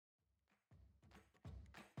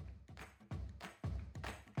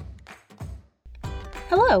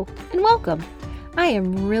Hello and welcome. I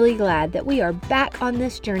am really glad that we are back on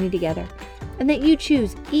this journey together and that you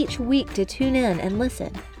choose each week to tune in and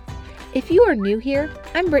listen. If you are new here,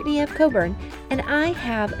 I'm Brittany F. Coburn, and I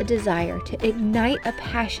have a desire to ignite a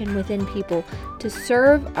passion within people to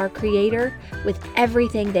serve our Creator with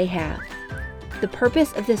everything they have. The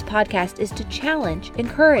purpose of this podcast is to challenge,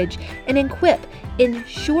 encourage, and equip in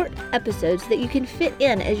short episodes that you can fit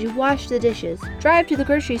in as you wash the dishes, drive to the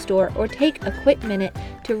grocery store, or take a quick minute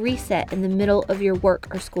to reset in the middle of your work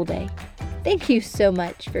or school day. Thank you so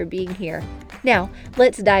much for being here. Now,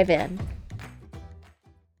 let's dive in.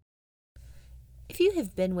 If you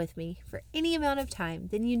have been with me for any amount of time,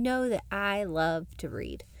 then you know that I love to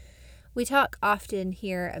read. We talk often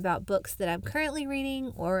here about books that I'm currently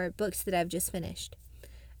reading or books that I've just finished.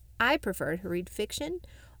 I prefer to read fiction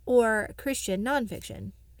or Christian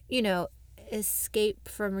nonfiction. Escape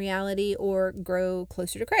from reality or grow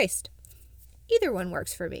closer to Christ. Either one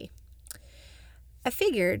works for me. I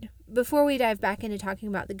figured before we dive back into talking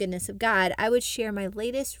about the goodness of God, I would share my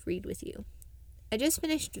latest read with you. I just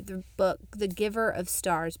finished the book, The Giver of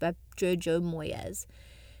Stars by Jojo Moyes.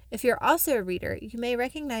 If you're also a reader, you may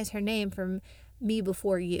recognize her name from Me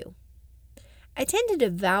Before You. I tend to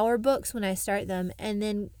devour books when I start them and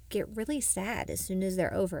then get really sad as soon as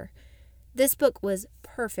they're over. This book was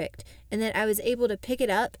perfect in that I was able to pick it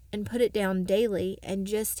up and put it down daily and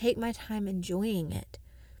just take my time enjoying it.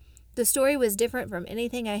 The story was different from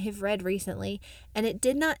anything I have read recently, and it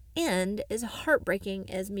did not end as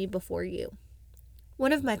heartbreaking as Me Before You.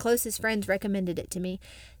 One of my closest friends recommended it to me.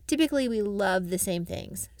 Typically, we love the same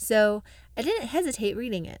things, so I didn't hesitate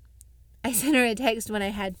reading it. I sent her a text when I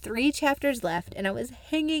had 3 chapters left and I was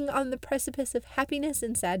hanging on the precipice of happiness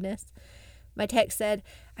and sadness. My text said,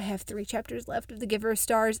 I have 3 chapters left of The Giver of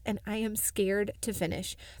Stars and I am scared to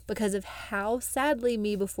finish because of how sadly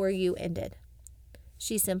Me Before You ended.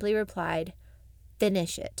 She simply replied,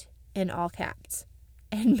 finish it, in all caps.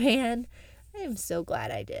 And man, I am so glad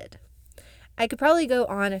I did. I could probably go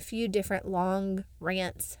on a few different long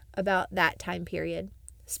rants about that time period,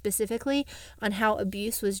 specifically on how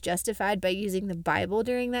abuse was justified by using the Bible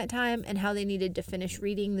during that time and how they needed to finish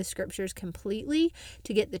reading the scriptures completely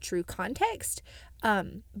to get the true context.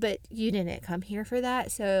 But you didn't come here for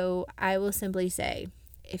that, so I will simply say,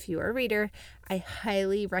 if you are a reader, I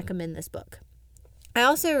highly recommend this book. I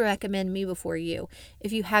also recommend Me Before You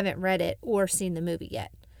if you haven't read it or seen the movie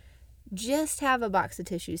yet. Just have a box of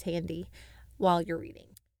tissues handy while you're reading.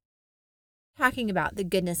 Talking about the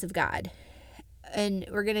goodness of God, and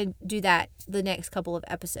we're going to do that the next couple of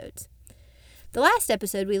episodes. The last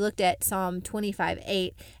episode we looked at Psalm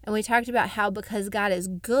 25:8, and we talked about how because God is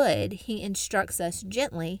good, he instructs us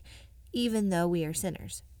gently, even though we are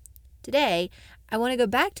sinners. Today, I want to go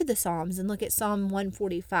back to the Psalms and look at Psalm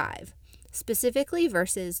 145, specifically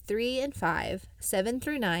verses 3 and 5, 7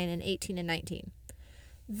 through 9, and 18 and 19.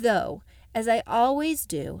 Though, as I always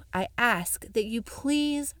do, I ask that you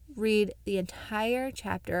please read the entire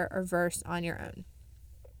chapter or verse on your own.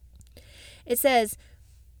 It says,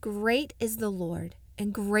 great is the Lord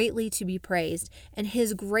and greatly to be praised, and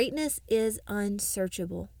his greatness is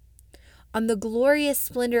unsearchable. On the glorious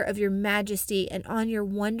splendor of your majesty and on your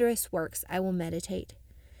wondrous works I will meditate.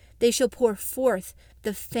 They shall pour forth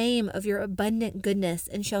the fame of your abundant goodness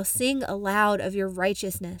and shall sing aloud of your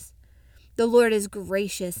righteousness. The Lord is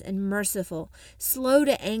gracious and merciful, slow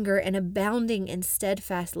to anger and abounding in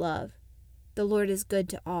steadfast love. The Lord is good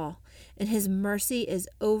to all, and his mercy is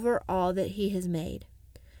over all that he has made.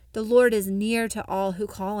 The Lord is near to all who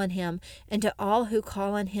call on him, and to all who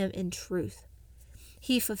call on him in truth.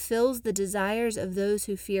 He fulfills the desires of those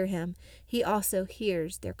who fear him. He also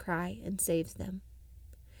hears their cry and saves them.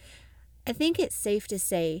 I think it's safe to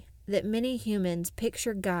say that many humans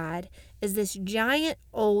picture God as this giant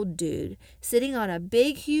old dude sitting on a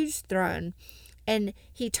big, huge throne, and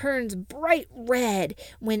he turns bright red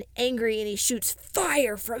when angry and he shoots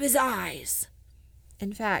fire from his eyes.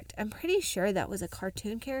 In fact, I'm pretty sure that was a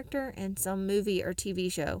cartoon character in some movie or TV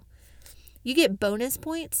show. You get bonus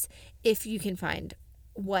points if you can find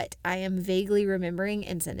what I am vaguely remembering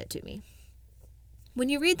and send it to me. When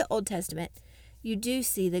you read the Old Testament, you do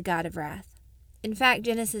see the God of wrath. In fact,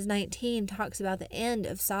 Genesis 19 talks about the end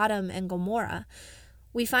of Sodom and Gomorrah.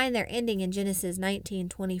 We find their ending in Genesis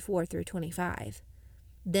 19:24 through 25.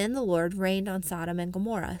 Then the Lord rained on Sodom and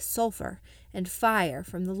Gomorrah sulfur and fire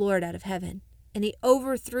from the Lord out of heaven, and he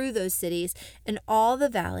overthrew those cities and all the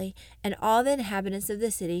valley and all the inhabitants of the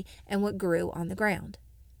city and what grew on the ground.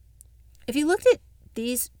 If you looked at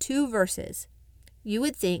these 2 verses, you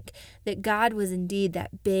would think that God was indeed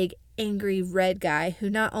that big, angry red guy who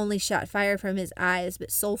not only shot fire from his eyes, but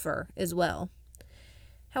sulfur as well.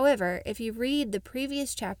 However, if you read the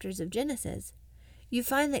previous chapters of Genesis, you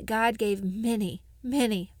find that God gave many,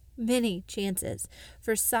 many, many chances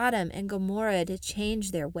for Sodom and Gomorrah to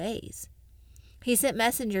change their ways. He sent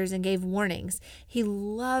messengers and gave warnings. He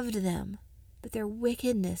loved them, but their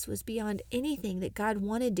wickedness was beyond anything that God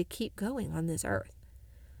wanted to keep going on this earth.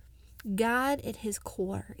 God at his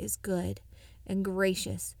core is good and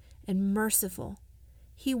gracious and merciful.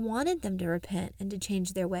 He wanted them to repent and to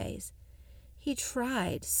change their ways. He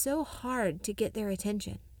tried so hard to get their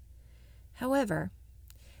attention. However,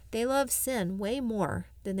 they loved sin way more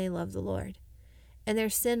than they loved the Lord, and their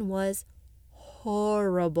sin was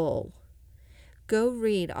horrible. Go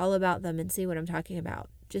read all about them and see what I'm talking about.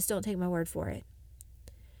 Just don't take my word for it.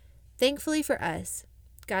 Thankfully for us,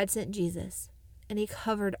 God sent Jesus, and he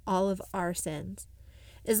covered all of our sins.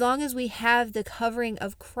 As long as we have the covering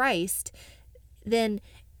of Christ, then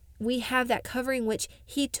we have that covering which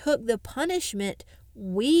he took the punishment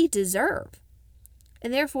we deserve.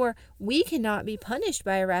 And therefore, we cannot be punished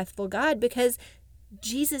by a wrathful God because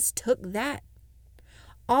Jesus took that.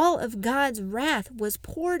 All of God's wrath was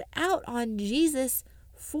poured out on Jesus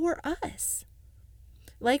for us.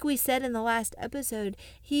 Like we said in the last episode,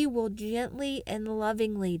 he will gently and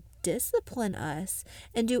lovingly discipline us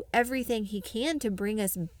and do everything he can to bring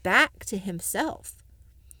us back to himself.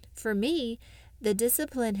 For me, the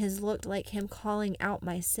discipline has looked like him calling out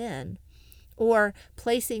my sin, or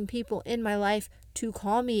placing people in my life to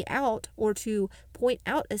call me out or to point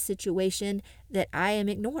out a situation that I am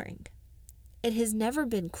ignoring. It has never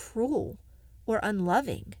been cruel or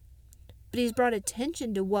unloving, but he's brought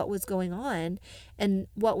attention to what was going on and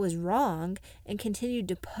what was wrong and continued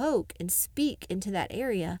to poke and speak into that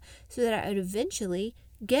area so that I would eventually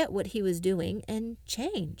get what he was doing and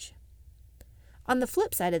change. On the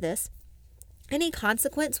flip side of this, any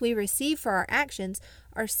consequence we receive for our actions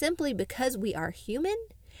are simply because we are human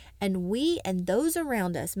and we and those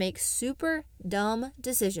around us make super dumb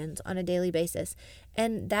decisions on a daily basis,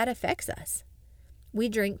 and that affects us. We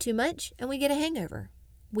drink too much and we get a hangover.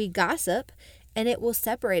 We gossip and it will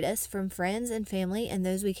separate us from friends and family and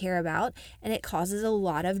those we care about, and it causes a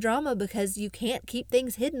lot of drama because you can't keep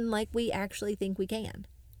things hidden like we actually think we can.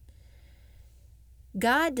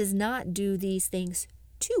 God does not do these things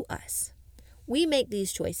to us. We make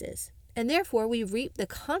these choices, and therefore we reap the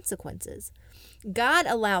consequences. God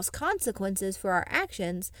allows consequences for our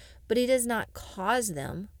actions, but he does not cause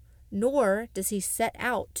them, nor does he set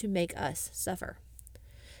out to make us suffer.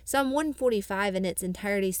 Psalm 145 in its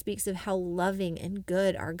entirety speaks of how loving and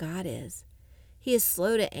good our God is. He is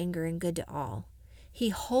slow to anger and good to all. He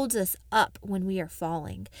holds us up when we are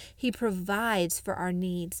falling. He provides for our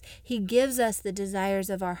needs. He gives us the desires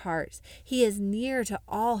of our hearts. He is near to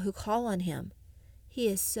all who call on him. He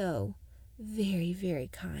is so very, very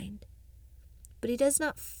kind. But he does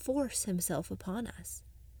not force himself upon us.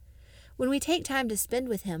 When we take time to spend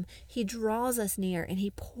with him, he draws us near and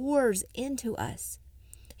he pours into us.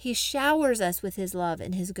 He showers us with his love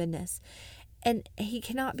and his goodness, and he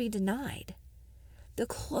cannot be denied. The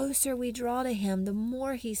closer we draw to him, the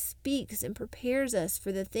more he speaks and prepares us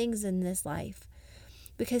for the things in this life.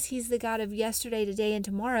 Because he's the God of yesterday, today, and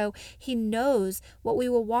tomorrow, he knows what we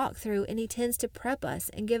will walk through, and he tends to prep us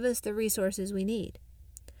and give us the resources we need.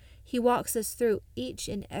 He walks us through each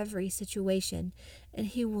and every situation, and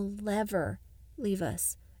he will never leave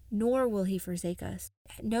us, nor will he forsake us,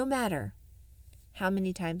 no matter how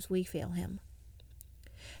many times we fail him.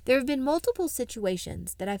 There have been multiple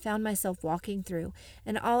situations that I found myself walking through,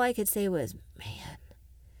 and all I could say was, man,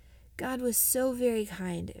 God was so very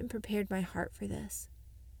kind and prepared my heart for this.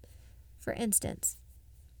 For instance,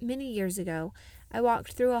 many years ago, I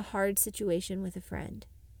walked through a hard situation with a friend.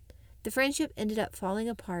 The friendship ended up falling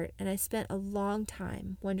apart, and I spent a long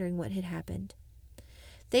time wondering what had happened.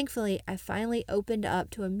 Thankfully, I finally opened up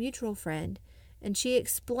to a mutual friend, and she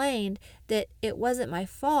explained that it wasn't my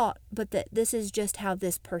fault, but that this is just how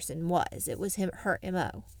this person was. It was her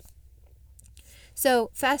MO. So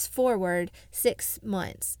fast forward 6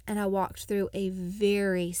 months, and I walked through a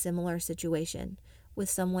very similar situation with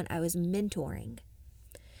someone I was mentoring.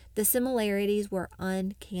 The similarities were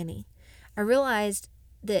uncanny. I realized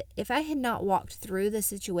that if I had not walked through the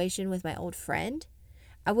situation with my old friend,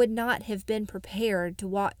 I would not have been prepared to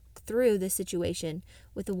walk through the situation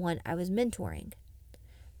with the one I was mentoring.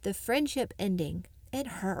 The friendship ending, it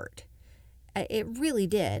hurt. It really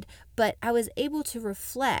did, but I was able to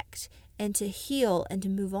reflect and to heal and to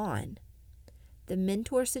move on. The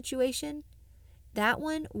mentor situation, that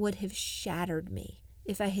one would have shattered me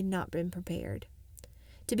if I had not been prepared.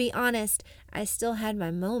 To be honest, I still had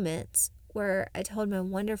my moments where I told my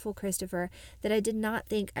wonderful Christopher that I did not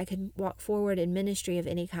think I could walk forward in ministry of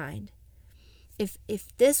any kind.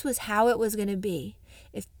 If this was how it was going to be,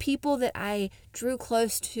 if people that I drew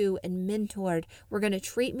close to and mentored were going to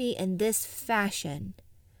treat me in this fashion,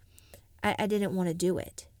 I didn't want to do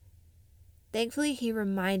it. Thankfully, he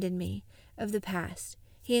reminded me of the past.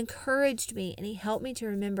 He encouraged me and he helped me to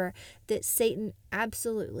remember that Satan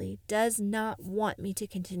absolutely does not want me to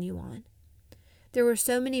continue on. There were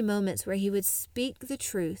so many moments where he would speak the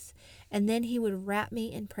truth and then he would wrap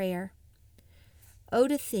me in prayer. Oh,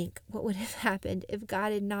 to think what would have happened if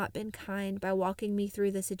God had not been kind by walking me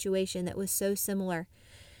through the situation that was so similar.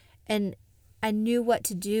 And I knew what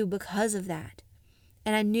to do because of that.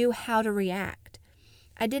 And I knew how to react.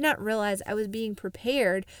 I did not realize I was being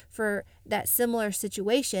prepared for that similar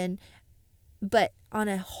situation, but on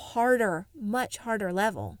a harder, much harder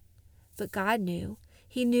level. But God knew.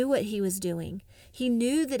 He knew what he was doing. He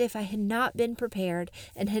knew that if I had not been prepared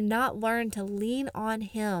and had not learned to lean on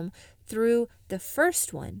him through the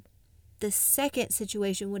first one, the second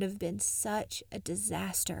situation would have been such a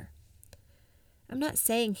disaster. I'm not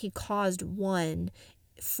saying he caused one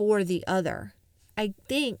for the other. I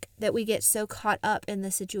think that we get so caught up in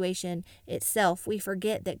the situation itself, we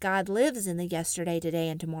forget that God lives in the yesterday, today,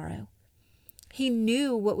 and tomorrow. He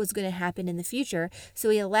knew what was going to happen in the future, so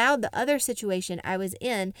he allowed the other situation I was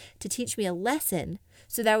in to teach me a lesson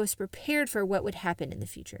so that I was prepared for what would happen in the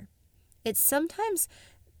future. It's sometimes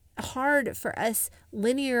hard for us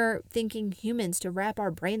linear thinking humans to wrap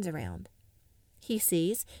our brains around. He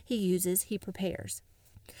sees, he uses, he prepares.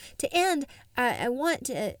 To end, I want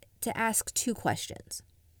to ask two questions.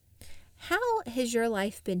 How has your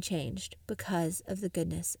life been changed because of the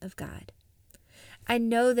goodness of God? I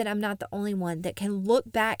know that I'm not the only one that can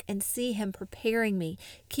look back and see him preparing me,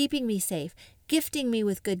 keeping me safe, gifting me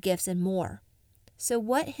with good gifts and more. So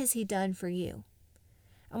what has he done for you?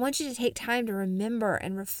 I want you to take time to remember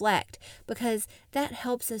and reflect, because that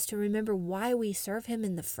helps us to remember why we serve him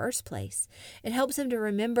in the first place. It helps him to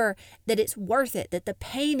remember that it's worth it, that the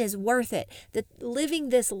pain is worth it, that living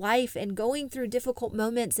this life and going through difficult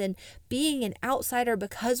moments and being an outsider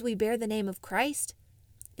because we bear the name of Christ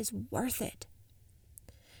is worth it.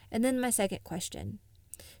 And then my second question,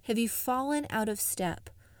 have you fallen out of step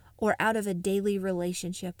or out of a daily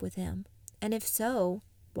relationship with him? And if so,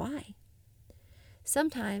 why?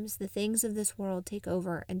 Sometimes the things of this world take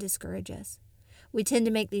over and discourage us. We tend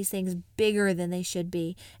to make these things bigger than they should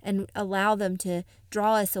be and allow them to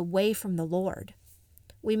draw us away from the Lord.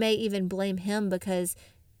 We may even blame him because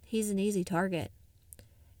he's an easy target.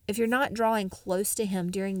 If you're not drawing close to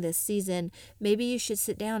him during this season, maybe you should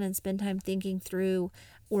sit down and spend time thinking through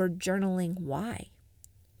or journaling why.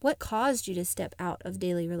 What caused you to step out of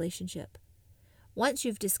daily relationship? Once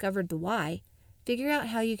you've discovered the why, figure out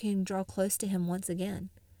how you can draw close to him once again.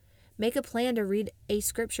 Make a plan to read a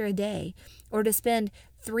scripture a day or to spend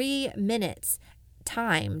 3 minutes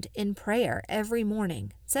timed in prayer every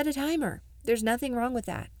morning. Set a timer. There's nothing wrong with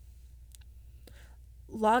that.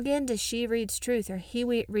 Log in to She Reads Truth or He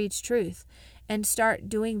Reads Truth and start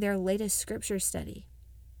doing their latest scripture study.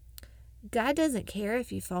 God doesn't care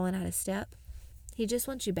if you've fallen out of step. He just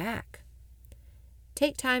wants you back.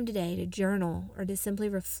 Take time today to journal or to simply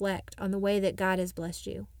reflect on the way that God has blessed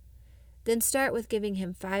you. Then start with giving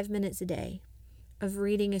him 5 minutes a day of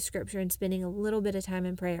reading a scripture and spending a little bit of time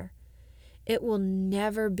in prayer. It will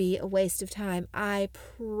never be a waste of time, I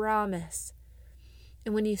promise.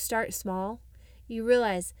 And when you start small, you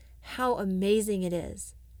realize how amazing it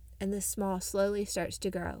is. And the small slowly starts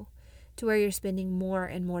to grow to where you're spending more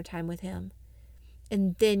and more time with him.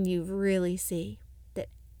 And then you really see that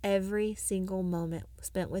every single moment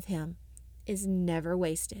spent with him is never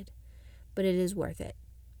wasted, but it is worth it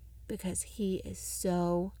because he is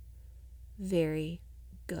so very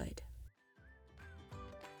good.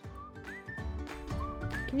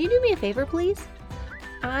 Can you do me a favor, please?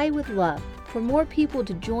 I would love for more people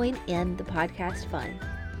to join in the podcast fun.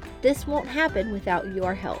 This won't happen without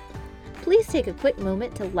your help. Please take a quick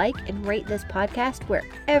moment to like and rate this podcast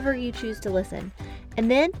wherever you choose to listen. And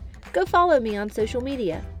then go follow me on social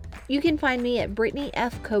media. You can find me at Brittany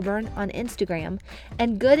F. Coburn on Instagram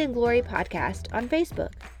and Good and Glory Podcast on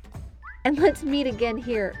Facebook. And let's meet again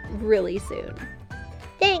here really soon.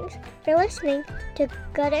 Thanks for listening to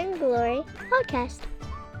Good and Glory Podcast.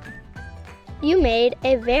 You made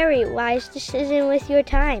a very wise decision with your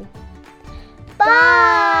time.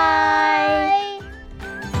 Bye!